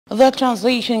The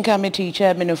Transition Committee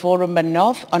Chairman of Orumba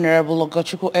North, Honorable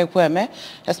Ogochukwu Ekweme,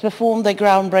 has performed the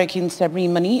groundbreaking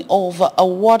ceremony of a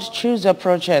ward chooser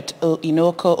project in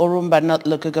Orumba North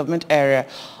local government area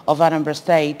of Anambra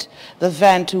State. The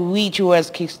event, which was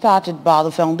kick-started by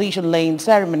the foundation laying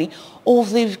ceremony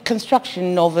of the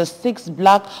construction of 6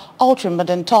 black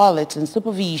ultra-modern toilets and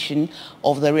supervision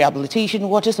of the rehabilitation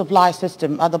water supply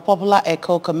system at the popular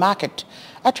Ekoka market,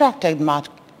 attracted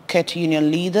market union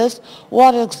leaders,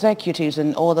 ward executives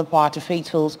and other party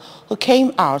faithfuls who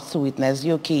came out to witness the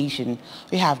occasion.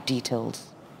 We have details.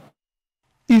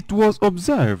 It was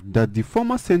observed that the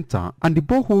former center and the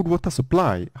borehole water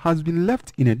supply has been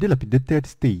left in a dilapidated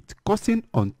state, causing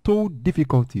untold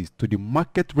difficulties to the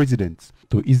market residents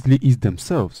to easily ease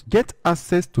themselves, get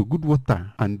access to good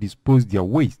water and dispose their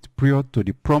waste prior to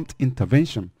the prompt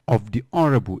intervention of the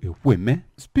Honorable Ekweme.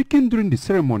 Speaking during the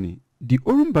ceremony, the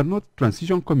Orumba North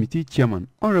Transition Committee Chairman,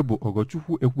 Honorable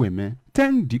Ogochukwu Ekweme,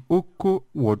 thanked the Oko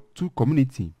Ward 2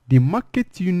 community, the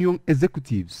market union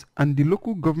executives, and the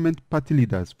local government party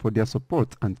leaders for their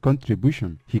support and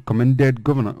contribution. He commended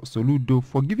Governor Soludo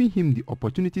for giving him the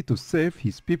opportunity to serve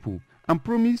his people and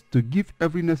promised to give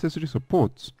every necessary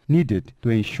support needed to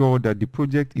ensure that the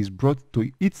project is brought to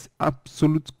its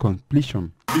absolute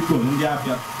completion. This is the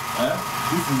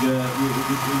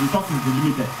resources is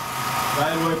limited.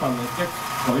 I will expect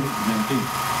for it to maintain.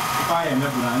 If I am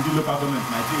able and the local government,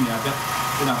 my team,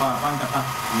 we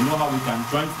know how we can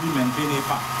jointly maintain a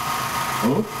park.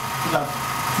 Oh, so that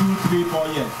 2, 3, 4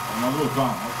 years, another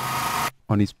ground.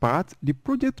 On his part, the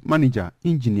project manager,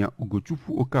 Engineer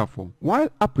Ugochukwu Okafor, while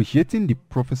appreciating the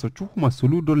Professor Chukwuma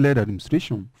Soludo-led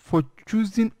administration for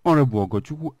choosing Honorable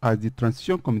Ogochukwu as the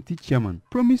Transition Committee Chairman,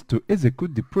 promised to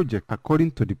execute the project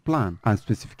according to the plan and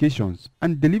specifications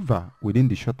and deliver within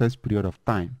the shortest period of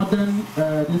time. Then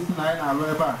this line,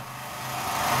 however,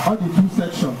 all the 2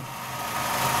 sections,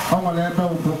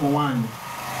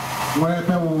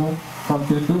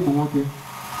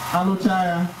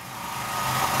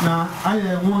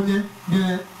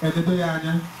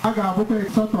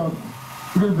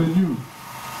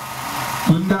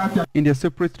 in their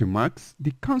separate remarks,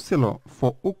 the councillor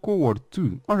for Oko Ward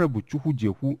 2, Honorable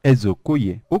Chukwujehu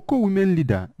Ezokoye, Oko women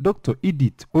leader Dr.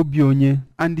 Edith Obionye,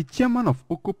 and the chairman of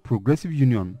Oko Progressive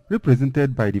Union,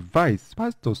 represented by the vice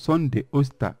Pastor Sunday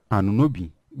Oster Anunobi,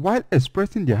 while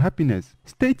expressing their happiness,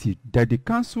 stated that the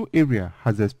council area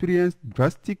has experienced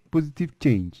drastic positive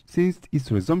change since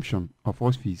its resumption of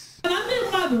office.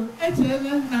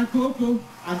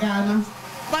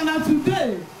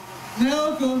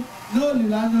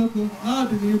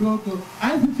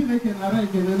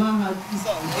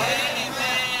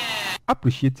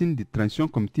 Appreciating the Transition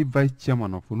Committee Vice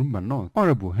Chairman of Orumba North,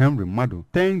 Honorable Henry Mado,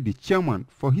 thanked the chairman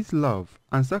for his love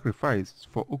and sacrifice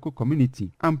for Oko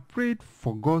community and prayed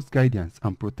for God's guidance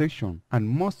and protection and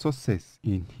more success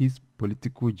in his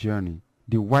political journey.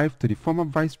 The wife to the former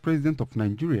Vice President of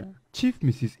Nigeria, Chief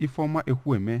Mrs. Ifeoma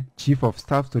Ekweme, Chief of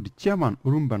Staff to the Chairman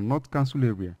Orumba North Council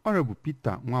Area, Honorable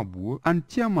Peter Nwabuo, and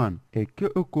Chairman Eke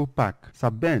Oko Park,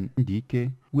 Saben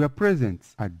Ndike, were present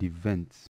at the event.